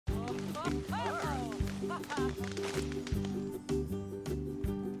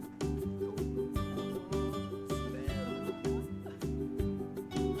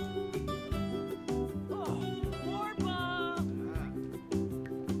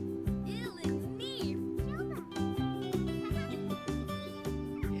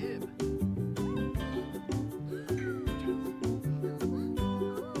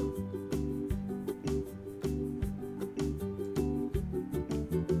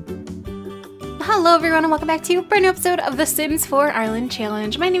Hello everyone and welcome back to a brand new episode of the Sims 4 Island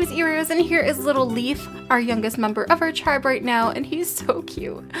Challenge. My name is Erose and here is little Leaf, our youngest member of our tribe right now, and he's so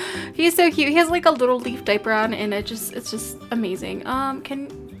cute. He's so cute. He has like a little leaf diaper on and it's just amazing.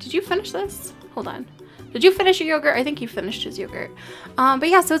 Did you finish this? Hold on. Did you finish your yogurt? I think you finished his yogurt. But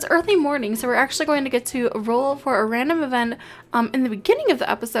yeah, so it's early morning, so we're actually going to get to roll for a random event in the beginning of the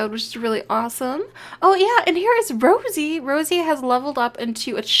episode, which is really awesome. Oh yeah, and here is Rosie. Rosie has leveled up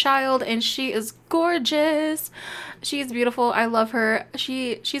into a child, and she is gorgeous. She's beautiful. I love her.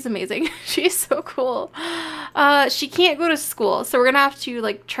 She's amazing. She's so cool. She can't go to school, so we're gonna have to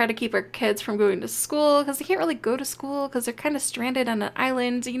like try to keep our kids from going to school because they can't really go to school because they're kind of stranded on an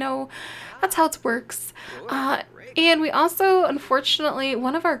island, you know. That's how it works. And we also, unfortunately,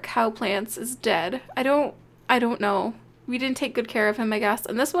 one of our cow plants is dead. I don't know. We didn't take good care of him, I guess.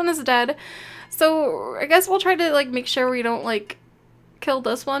 And this one is dead. So I guess we'll try to like make sure we don't like kill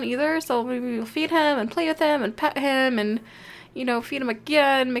this one either. So maybe we'll feed him and play with him and pet him and, you know, feed him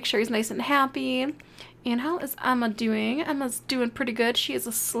again, make sure he's nice and happy. And how is Emma doing? Emma's doing pretty good. She is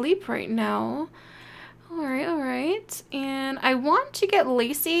asleep right now. Alright. And I want to get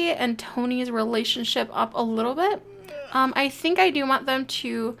Lacey and Tony's relationship up a little bit. I think I do want them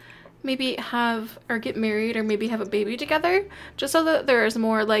to maybe have or get married or maybe have a baby together, just so that there's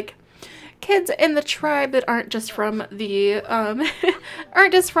more like kids in the tribe that aren't just from the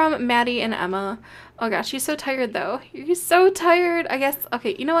aren't just from Maddie and Emma. Oh gosh, she's so tired though. You're so tired. I guess,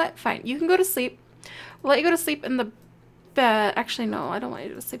 okay, you know what? Fine. You can go to sleep. We'll let you go to sleep in the bed. Actually, no, I don't want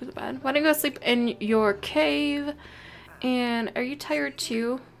you to sleep in the bed. Why don't you go sleep in your cave? And are you tired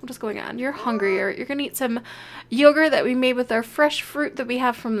too? What is going on? You're hungry, or you're gonna eat some yogurt that we made with our fresh fruit that we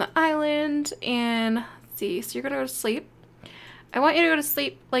have from the island. And let's see, so you're gonna go to sleep. I want you to go to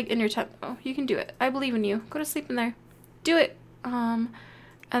sleep like in your tent. Oh, you can do it. I believe in you. Go to sleep in there. Do it. And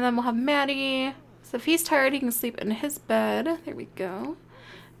then we'll have Maddie. So if he's tired, he can sleep in his bed. There we go.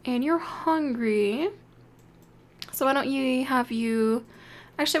 And you're hungry. So why don't we have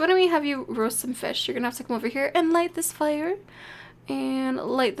you roast some fish? You're gonna have to come over here and light this fire and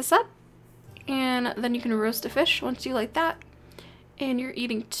light this up, and then you can roast a fish once you light that. And you're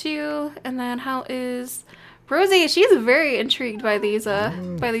eating too. And then how is Rosie? She's very intrigued by these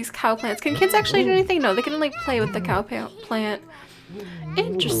cow plants. Can kids actually do anything? No, they can like play with the cow plant.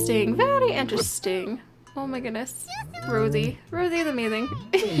 Interesting, very interesting. Oh my goodness. Rosie is amazing.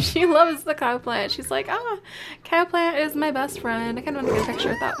 She loves the cow plant. She's like, cow plant is my best friend. I kind of want to get a picture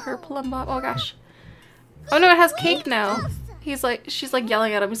without her plum bob. Oh gosh. Oh no, it has cake now. She's like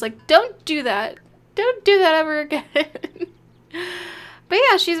yelling at him. He's like, don't do that. Don't do that ever again. But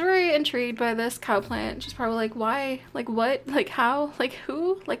yeah, she's very intrigued by this cow plant. She's probably like, why? Like what? Like how? Like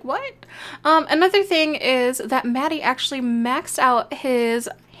who? Like what? Another thing is that Maddie actually maxed out his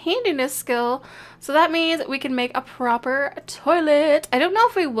handiness skill, so that means we can make a proper toilet. I don't know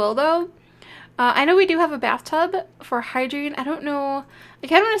if we will though. I know we do have a bathtub for hygiene. I don't know. I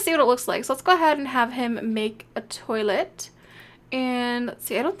kind of want to see what it looks like, so let's go ahead and have him make a toilet. And let's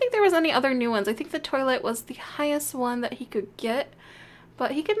see, I don't think there was any other new ones. I think the toilet was the highest one that he could get,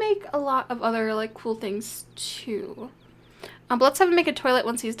 but he could make a lot of other like cool things too. But let's have him make a toilet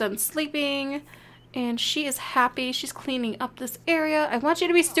once he's done sleeping. And she is happy. She's cleaning up this area. I want you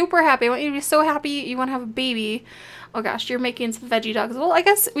to be super happy. I want you to be so happy you want to have a baby. Oh gosh, you're making some veggie dogs. Well, I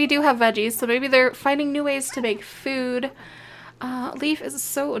guess we do have veggies, so maybe they're finding new ways to make food. Leaf is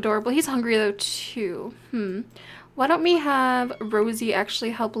so adorable. He's hungry though too. Why don't we have Rosie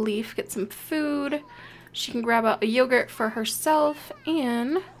actually help Leaf get some food? She can grab out a yogurt for herself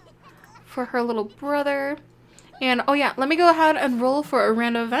and for her little brother. And oh yeah, let me go ahead and roll for a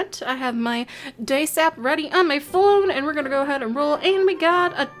random event. I have my day sap ready on my phone, and we're gonna go ahead and roll, and we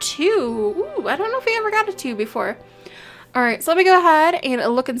got a 2. Ooh, I don't know if we ever got a 2 before. Alright, so let me go ahead and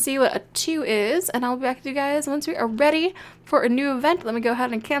look and see what a 2 is, and I'll be back with you guys once we are ready for a new event. Let me go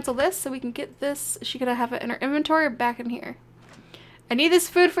ahead and cancel this so we can get this. She's gonna have it in her inventory back in here. I need this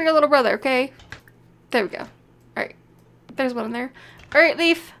food for your little brother, okay? There we go. Alright, there's one in there. Alright,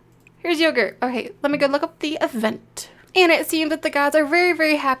 Leaf. Here's yogurt. Okay, let me go look up the event. And it seems that the gods are very,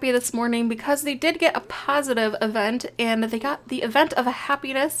 very happy this morning because they did get a positive event, and they got the event of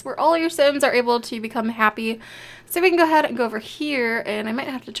happiness where all your Sims are able to become happy. So we can go ahead and go over here, and I might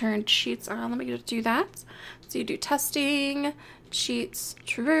have to turn cheats on. Let me just do that. So you do testing, cheats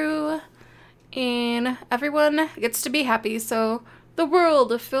true, and everyone gets to be happy. So the world,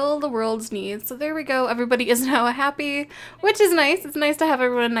 to fill the world's needs. So there we go. Everybody is now happy, which is nice. It's nice to have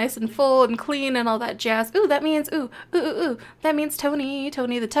everyone nice and full and clean and all that jazz. Ooh, that means, that means Tony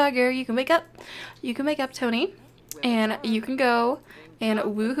the tiger. You can wake up, Tony, and you can go And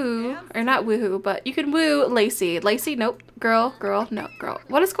woohoo, or not woohoo, but you can woo Lacey. Lacey, nope. Girl, no, girl.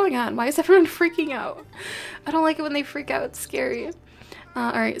 What is going on? Why is everyone freaking out? I don't like it when they freak out. It's scary.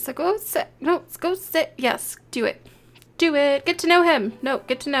 Alright, so go sit. No, go sit. Yes, do it. Do it. Get to know him. No,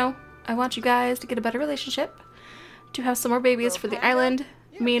 get to know. I want you guys to get a better relationship. To have some more babies for the island.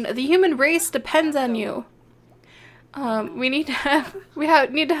 I mean, the human race depends on you. We need to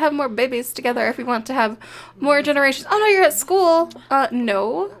have more babies together if we want to have more generations. Oh no, you're at school.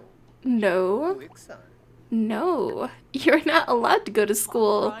 No. No. You're not allowed to go to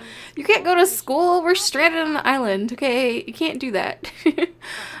school. You can't go to school. We're stranded on the island, okay? You can't do that.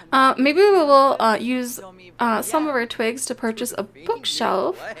 Maybe we will use some of our twigs to purchase a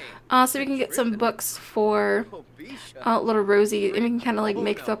bookshelf so we can get some books for little Rosie, and we can kind of like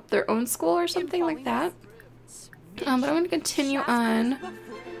make up their own school or something like that. But I'm going to continue on.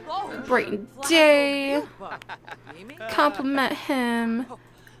 Brighten day. Compliment him.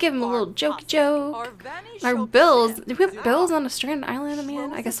 Give him a little jokey joke. Our bills. Do we have bills on a stranded island,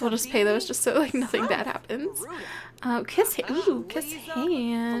 man? I guess we'll just pay those just so like nothing bad happens. Kiss hand. Ooh, kiss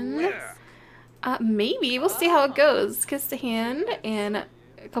hand. Maybe. We'll see how it goes. Kiss the hand and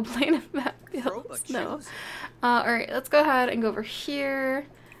complain about bills. No. Alright, let's go ahead and go over here.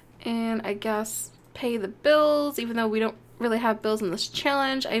 And I guess pay the bills, even though we don't really have bills in this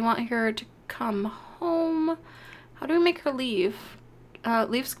challenge. I want her to come home. How do we make her leave?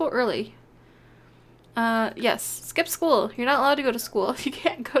 Leave school early. Yes, skip school. You're not allowed to go to school. You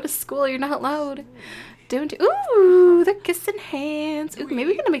can't go to school. You're not allowed. Don't. Ooh, they're kissing hands. Ooh,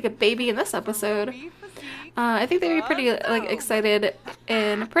 maybe we're gonna make a baby in this episode. I think they'd be pretty like excited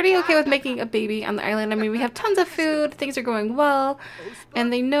and pretty okay with making a baby on the island. I mean, we have tons of food, things are going well,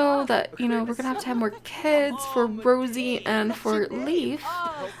 and they know that, you know, we're gonna have to have more kids for Rosie and for Leaf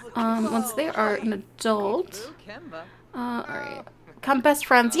once they are an adult. Alright. Become best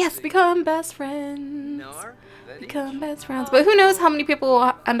friends. Yes, become best friends. Become best friends. But who knows how many people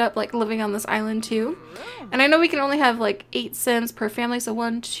will end up like living on this island too. And I know we can only have like 8 Sims per family. So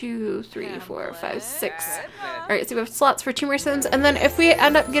 1, 2, 3, 4, 5, 6. Alright, so we have slots for 2 more Sims. And then if we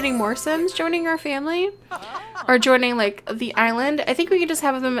end up getting more Sims joining our family or joining like the island, I think we can just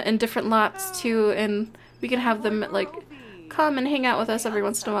have them in different lots too. And we can have them like come and hang out with us every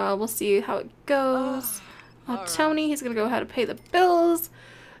once in a while. We'll see how it goes. Tony, he's gonna go ahead and pay the bills.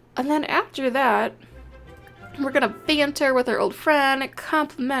 And then after that, we're gonna banter with our old friend,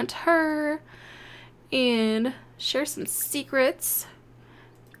 compliment her, and share some secrets.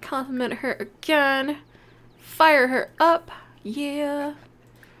 Compliment her again. Fire her up. Yeah.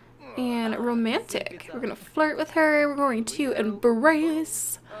 And romantic. We're gonna flirt with her. We're going to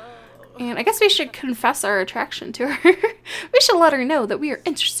embrace. And I guess we should confess our attraction to her. We should let her know that we are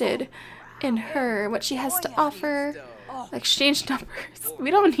interested in her, what she has to offer. Exchange numbers.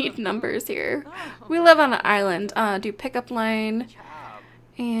 We don't need numbers here. We live on an island. Do pickup line.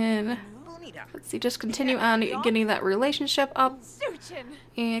 And let's see, just continue on getting that relationship up.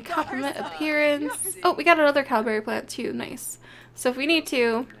 And compliment appearance. Oh, we got another cowberry plant too. Nice. So if we need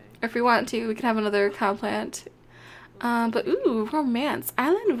to, or if we want to, we can have another cow plant. But ooh, romance.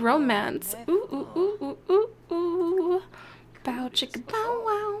 Island romance. Ooh, ooh, ooh, ooh, ooh, ooh. Bow chicka bow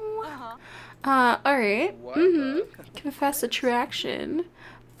wow. Alright. Confess attraction.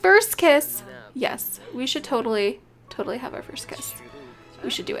 First kiss. Yes, we should totally have our first kiss.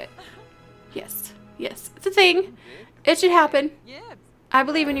 We should do it. Yes. Yes. It's a thing. It should happen. I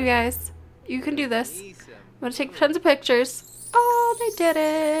believe in you guys. You can do this. I'm gonna take tons of pictures. Oh, they did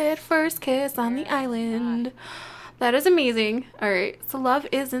it. First kiss on the island. That is amazing. Alright, so love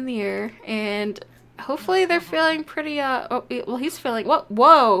is in the air. And hopefully they're feeling pretty, oh, well, he's feeling, what?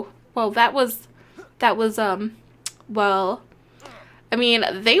 Whoa. Well, that was, well, I mean,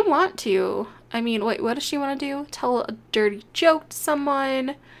 they want to. I mean, wait, what does she want to do? Tell a dirty joke to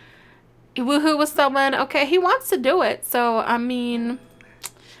someone. Woohoo with someone. Okay, he wants to do it. So, I mean,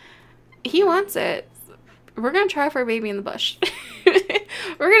 he wants it. We're going to try for a baby in the bush.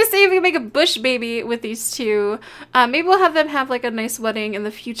 We're going to see if we can make a bush baby with these two. Maybe we'll have them have like a nice wedding in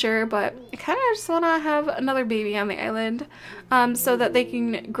the future, but I kind of just want to have another baby on the island so that they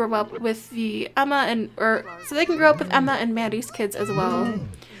can grow up with the so they can grow up with Emma and Maddie's kids as well.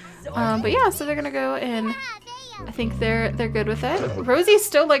 But yeah, so they're going to go and I think they're good with it. Rosie's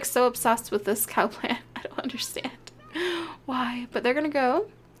still like so obsessed with this cow plant. I don't understand why, but they're going to go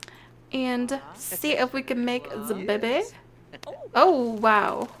and see if we can make the baby. Oh,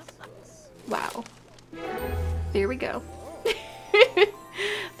 wow. Wow. There we go.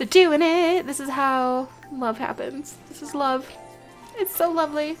 They're doing it. This is how love happens. This is love. It's so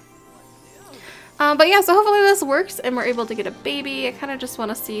lovely. But yeah, so hopefully this works and we're able to get a baby. I kind of just want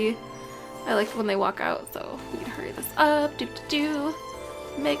to see. I like when they walk out, so we need to hurry this up. Do.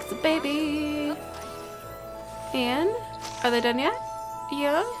 Makes a baby. And are they done yet?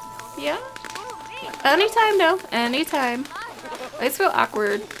 Yeah. Yeah. Anytime now. Anytime. I just feel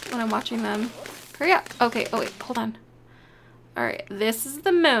awkward when I'm watching them. Hurry up. Okay. Oh wait. Hold on. All right. This is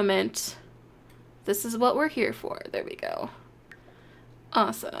the moment. This is what we're here for. There we go.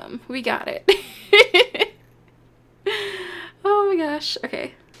 Awesome. We got it. Oh my gosh.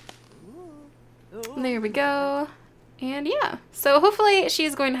 Okay. There we go. And yeah. So hopefully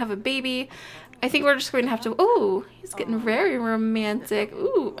she's going to have a baby. I think we're just going to have to... Oh, he's getting very romantic.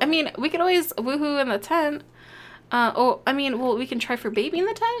 Ooh. I mean, we could always woohoo in the tent. Well, we can try for baby in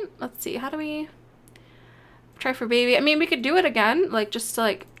the tent. Let's see. How do we try for baby? I mean, we could do it again. Like, just to,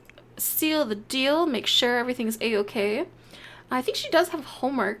 like, seal the deal. Make sure everything's a-okay. I think she does have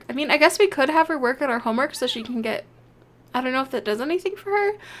homework. I mean, I guess we could have her work on our homework so she can get... I don't know if that does anything for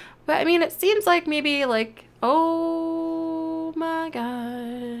her. But, I mean, it seems like maybe, like... Oh, my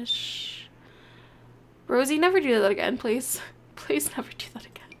gosh. Rosie, never do that again, please. Please never do that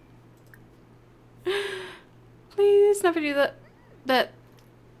again. Please never do that.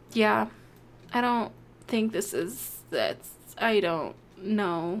 Yeah. I don't think this is... I don't...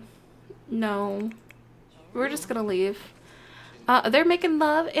 No. No. We're just gonna leave. They're making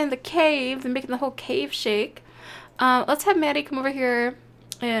love in the cave. They're making the whole cave shake. Let's have Maddie come over here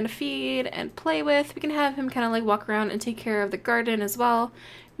and feed and play with. We can have him kind of like walk around and take care of the garden as well.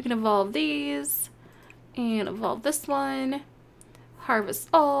 We can evolve these and evolve this one. Harvest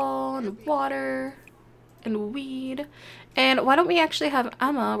all and water and weed. And why don't we actually have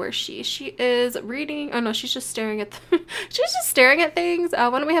Emma? Where she is reading. Oh no, she's just staring at she's just staring at things. Why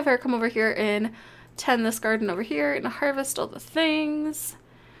don't we have her come over here and tend this garden over here and harvest all the things.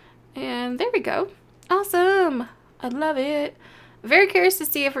 And there we go. Awesome. I love it. Very curious to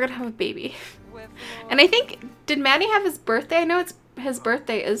see if we're gonna have a baby. And I think, did Maddie have his birthday? I know his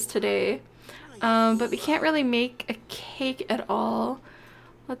birthday is today. But we can't really make a cake at all.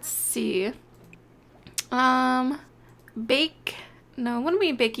 Let's see. Bake. No, what are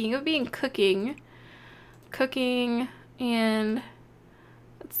we baking? It would be in cooking. Cooking and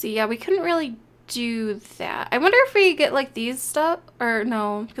let's see. Yeah, we couldn't really do that. I wonder if we get like these stuff or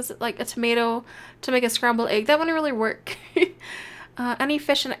no, because like a tomato to make a scrambled egg, that wouldn't really work. Any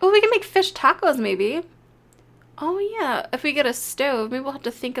fish and oh, we can make fish tacos maybe. Oh yeah, if we get a stove, maybe we'll have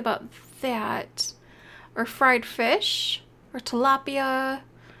to think about that. Or fried fish or tilapia.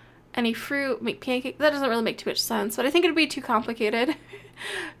 Any fruit, make pancakes. That doesn't really make too much sense, but I think it'd be too complicated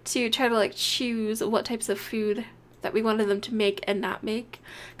to try to like choose what types of food that we wanted them to make and not make,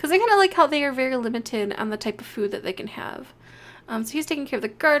 because I kind of like how they are very limited on the type of food that they can have. So he's taking care of the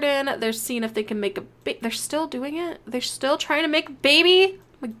garden. They're seeing if they can make a they're still doing it. They're still trying to make a baby.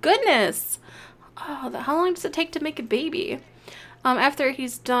 My goodness. Oh, how long does it take to make a baby? After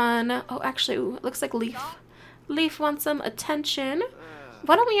he's done. Oh, actually, ooh, it looks like Leaf wants some attention.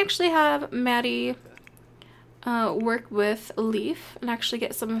 Why don't we actually have Maddie work with Leaf and actually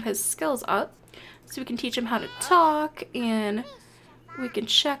get some of his skills up? So we can teach him how to talk and we can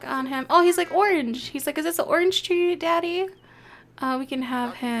check on him. Oh, he's like orange. He's like, is this an orange tree, Daddy? We can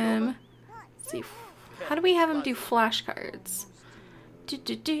have him, let's see, how do we have him do flashcards?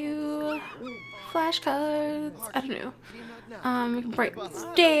 Flashcards. I don't know. We can write his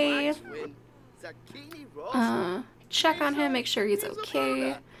day. Check on him, make sure he's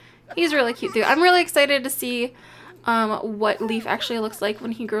okay. He's really cute too. I'm really excited to see what Leaf actually looks like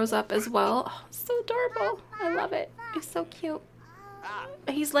when he grows up as well. Oh, so adorable. I love it. He's so cute.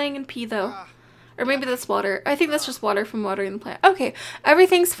 He's laying in pee though. Or maybe that's water. I think that's just water from watering the plant. Okay,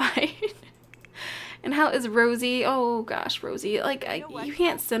 everything's fine. And how is Rosie? Oh gosh, Rosie. Like, you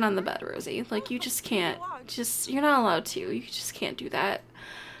can't sit on the bed, Rosie. Like, you just can't. You're not allowed to. You just can't do that.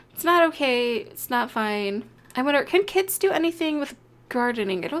 It's not okay. It's not fine. I wonder, can kids do anything with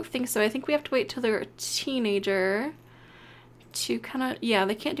gardening? I don't think so. I think we have to wait till they're a teenager to kind of, yeah,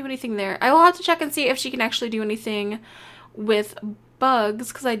 they can't do anything there. I will have to check and see if she can actually do anything with bugs,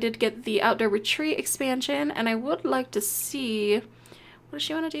 because I did get the outdoor retreat expansion and I would like to see, what does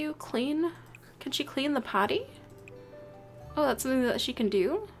she want to do? Clean? Can she clean the potty? Oh, that's something that she can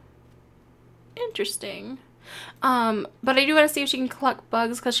do? Interesting. But I do want to see if she can collect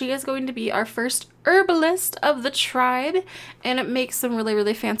bugs, because she is going to be our first herbalist of the tribe, and it makes some really,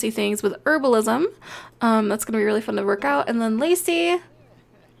 really fancy things with herbalism. That's going to be really fun to work out. And then Lacey,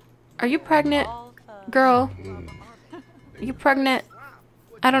 are you pregnant? Girl, are you pregnant?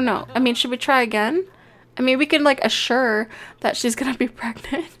 I don't know. I mean, should we try again? I mean, we can like assure that she's going to be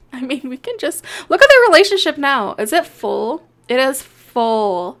pregnant. I mean, we can just look at their relationship now. Is it full? It is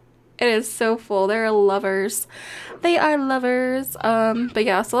full. It is so full. They're lovers. They are lovers. But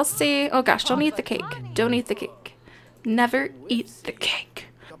yeah, so let's see. Oh gosh, don't eat the cake. Don't eat the cake. Never eat the cake.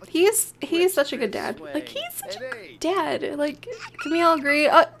 He's such a good dad. Like, he's such a good dad. Like, can we all agree?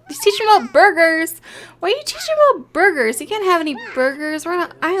 Oh, he's teaching about burgers. Why are you teaching about burgers? You can't have any burgers. We're on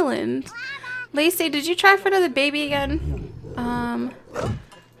an island. Lacey, did you try for another baby again?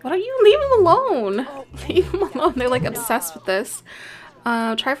 Why don't you leave him alone? Leave him alone. They're like obsessed with this.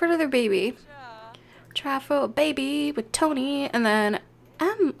 Try for another baby. Try for a baby with Tony. And then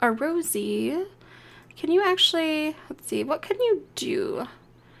Rosie. Can you actually, let's see, what can you do?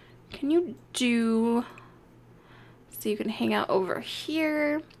 Can you do, so you can hang out over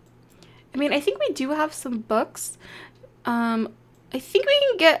here. I mean, I think we do have some books. I think we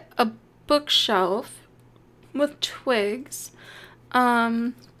can get a bookshelf with twigs.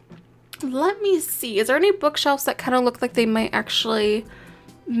 Let me see. Is there any bookshelves that kind of look like they might actually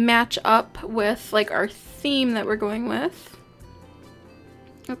match up with like our theme that we're going with?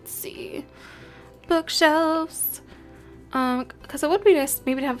 Let's see. Bookshelves. Because it would be nice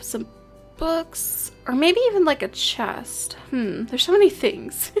maybe to have some books or maybe even like a chest. There's so many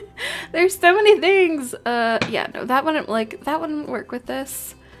things. There's so many things. Yeah, no, that wouldn't work with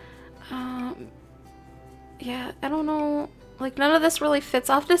this. Yeah, I don't know. Like, none of this really fits.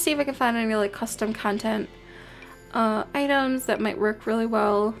 I'll have to see if I can find any like custom content items that might work really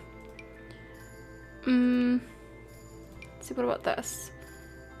well. Let's see, what about this?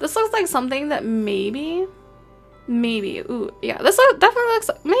 This looks like something that maybe, ooh, yeah, this definitely looks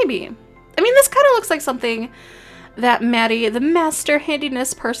like, maybe. I mean, this kind of looks like something that Maddie, the master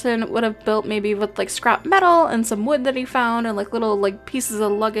handiness person, would have built maybe with like scrap metal and some wood that he found and like little like pieces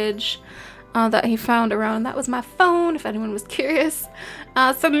of luggage that he found around. That was my phone, if anyone was curious.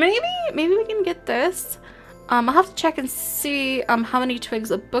 So maybe we can get this. I'll have to check and see how many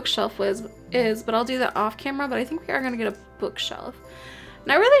twigs a bookshelf is, but I'll do that off camera. But I think we are gonna get a bookshelf.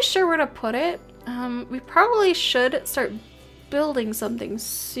 Not really sure where to put it. We probably should start building something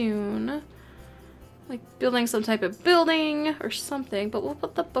soon. Like building some type of building or something, but we'll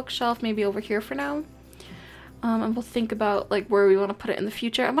put the bookshelf maybe over here for now. And we'll think about like where we want to put it in the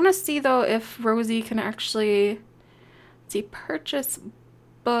future. I want to see though if Rosie can actually, let's see, purchase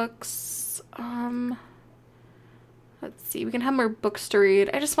books. Let's see, we can have more books to read.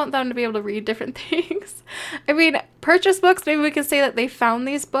 I just want them to be able to read different things. I mean, purchase books, maybe we can say that they found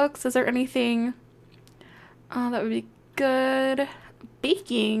these books. Is there anything that would be good?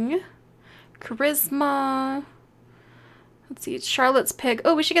 Baking, charisma. Let's see, Charlotte's Pig.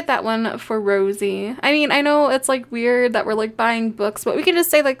 Oh, we should get that one for Rosie. I mean, I know it's like weird that we're like buying books, but we can just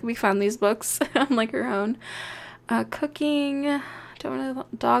say like we found these books on like our own. Cooking, don't want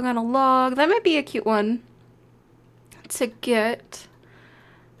a dog on a log. That might be a cute one to get.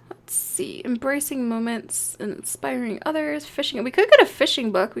 Let's see, embracing moments and inspiring others. Fishing. We could get a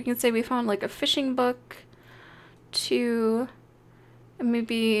fishing book. We can say we found like a fishing book too. And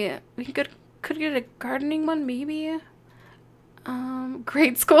maybe we could get a gardening one maybe.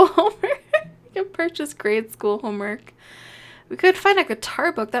 Grade school homework. We can purchase grade school homework. We could find a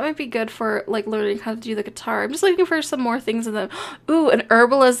guitar book. That might be good for like learning how to do the guitar. I'm just looking for some more things in them. Ooh, an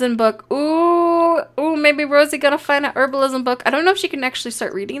herbalism book. Ooh, maybe Rosie gonna find an herbalism book. I don't know if she can actually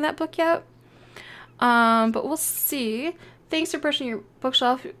start reading that book yet. But we'll see. Thanks for purchasing your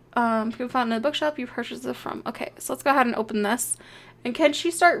bookshelf. If you found in the bookshop you purchased it from. Okay, so let's go ahead and open this. And can she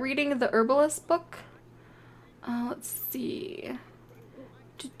start reading the herbalist book? Let's see.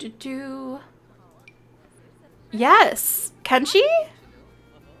 Yes. Can she?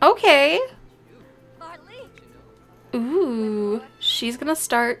 Okay. Ooh. She's gonna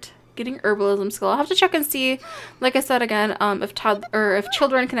start getting herbalism skill. I'll have to check and see, like I said again, if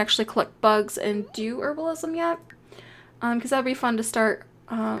children can actually collect bugs and do herbalism yet. Because that'd be fun to start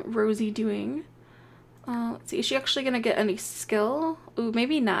Rosie doing. Let's see. Is she actually gonna get any skill? Ooh,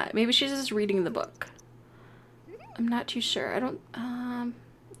 maybe not. Maybe she's just reading the book. I'm not too sure. I don't,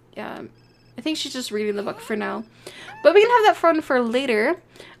 yeah, I think she's just reading the book for now. But we can have that fun for later.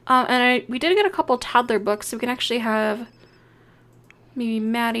 And we did get a couple toddler books, so we can actually have maybe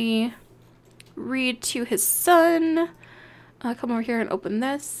Maddie read to his son. Come over here and open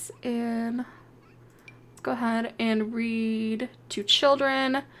this, and let's go ahead and read to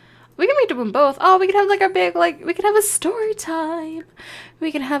children. We can read to them both. Oh, we can have like our big, like, we can have a story time.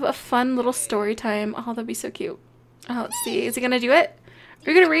 We can have a fun little story time. Oh, that'd be so cute. Let's see. Is he gonna do it?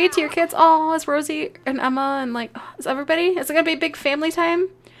 Are you gonna read to your kids? Oh, is Rosie and Emma and like, is everybody? Is it gonna be a big family time?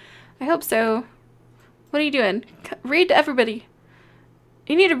 I hope so. What are you doing? Read to everybody.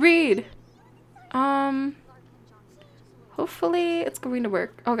 You need to read. Hopefully it's going to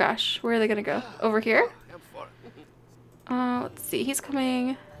work. Oh gosh, where are they gonna go? Over here? Let's see. He's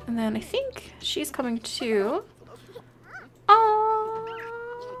coming, and then I think she's coming too. Oh,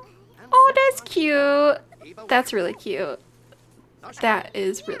 oh, that's cute. That's really cute. That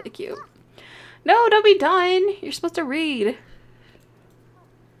is really cute. No, don't be done. You're supposed to read.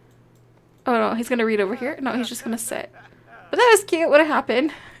 Oh no, he's gonna read over here. No, he's just gonna sit. But that was cute. What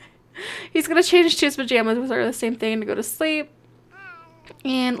happened? He's gonna change to his pajamas, which are the same thing, to go to sleep.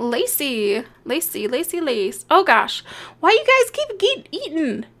 And Lacey. Lace. Oh gosh. Why you guys keep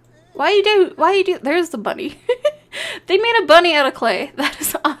eating? Why you do? There's the bunny. They made a bunny out of clay. That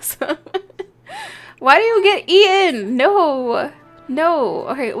is awesome. Why do you get eaten? No. No.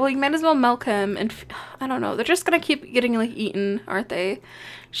 Okay, well you might as well milk him and I don't know. They're just gonna keep getting like eaten, aren't they?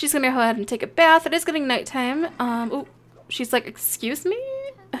 She's gonna go ahead and take a bath. It is getting nighttime. Oh, she's like, excuse me?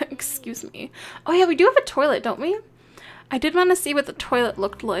 Excuse me. Oh yeah, we do have a toilet, don't we? I did want to see what the toilet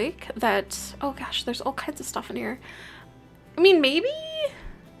looked like. Oh gosh, there's all kinds of stuff in here. I mean, maybe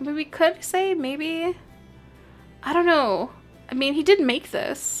we could say maybe. I don't know. I mean, he did make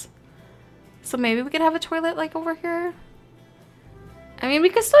this. So maybe we could have a toilet like over here. I mean, we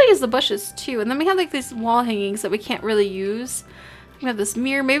could still use the bushes too. And then we have like these wall hangings that we can't really use. We have this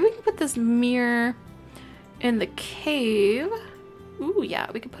mirror. Maybe we can put this mirror in the cave. Ooh, yeah,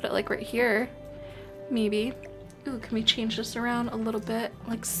 we could put it like right here. Maybe. Ooh, can we change this around a little bit?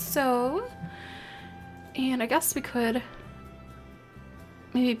 Like so. And I guess we could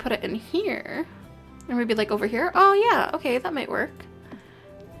maybe put it in here. Or maybe like over here. Oh yeah, okay, that might work.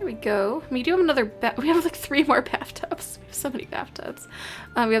 There we go. We do have another we have like 3 more bathtubs. We have so many bathtubs.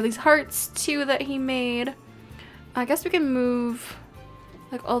 We have these hearts too that he made. I guess we can move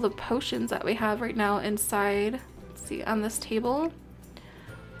like all the potions that we have right now inside. Let's see, on this table.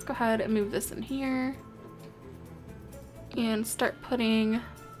 Let's go ahead and move this in here. And start putting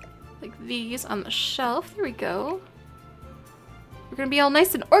like these on the shelf. There we go. We're gonna be all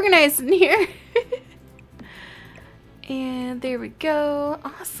nice and organized in here. And there we go.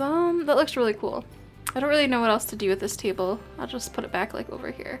 Awesome. That looks really cool. I don't really know what else to do with this table. I'll just put it back like over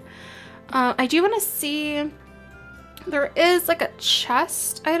here. I do want to see, there is like a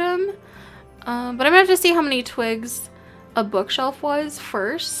chest item, but I'm gonna have to see how many twigs a bookshelf was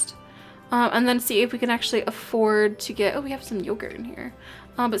first, and then see if we can actually afford to get, oh, we have some yogurt in here,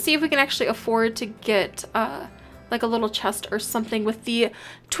 but see if we can actually afford to get like a little chest or something with the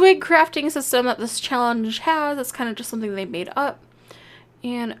twig crafting system that this challenge has. It's kind of just something they made up.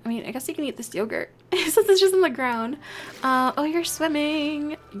 And I mean, I guess you can eat this yogurt since it's just on the ground. Oh, you're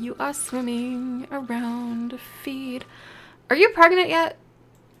swimming. You are swimming around. Feed. Are you pregnant yet?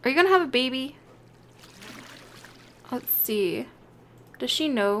 Are you gonna have a baby? Let's see. Does she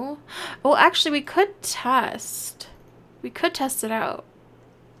know? Well, actually, we could test. We could test it out.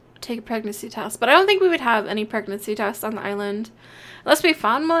 Take a pregnancy test. But I don't think we would have any pregnancy tests on the island. Unless we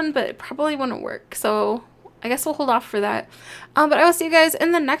found one, but it probably wouldn't work. So I guess we'll hold off for that. But I will see you guys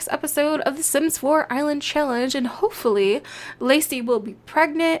in the next episode of the Sims 4 Island Challenge. And hopefully, Lacey will be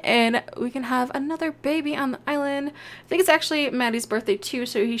pregnant and we can have another baby on the island. I think it's actually Maddie's birthday too,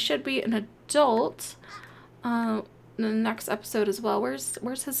 so he should be an adult. In the next episode as well.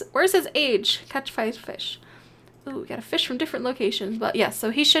 Where's his age? Catch 5 fish. Ooh, we got a fish from different locations. But yeah, so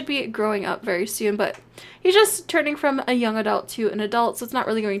he should be growing up very soon. But he's just turning from a young adult to an adult, so it's not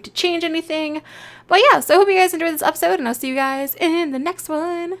really going to change anything. But yeah, so I hope you guys enjoyed this episode, and I'll see you guys in the next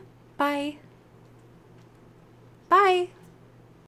one. Bye. Bye.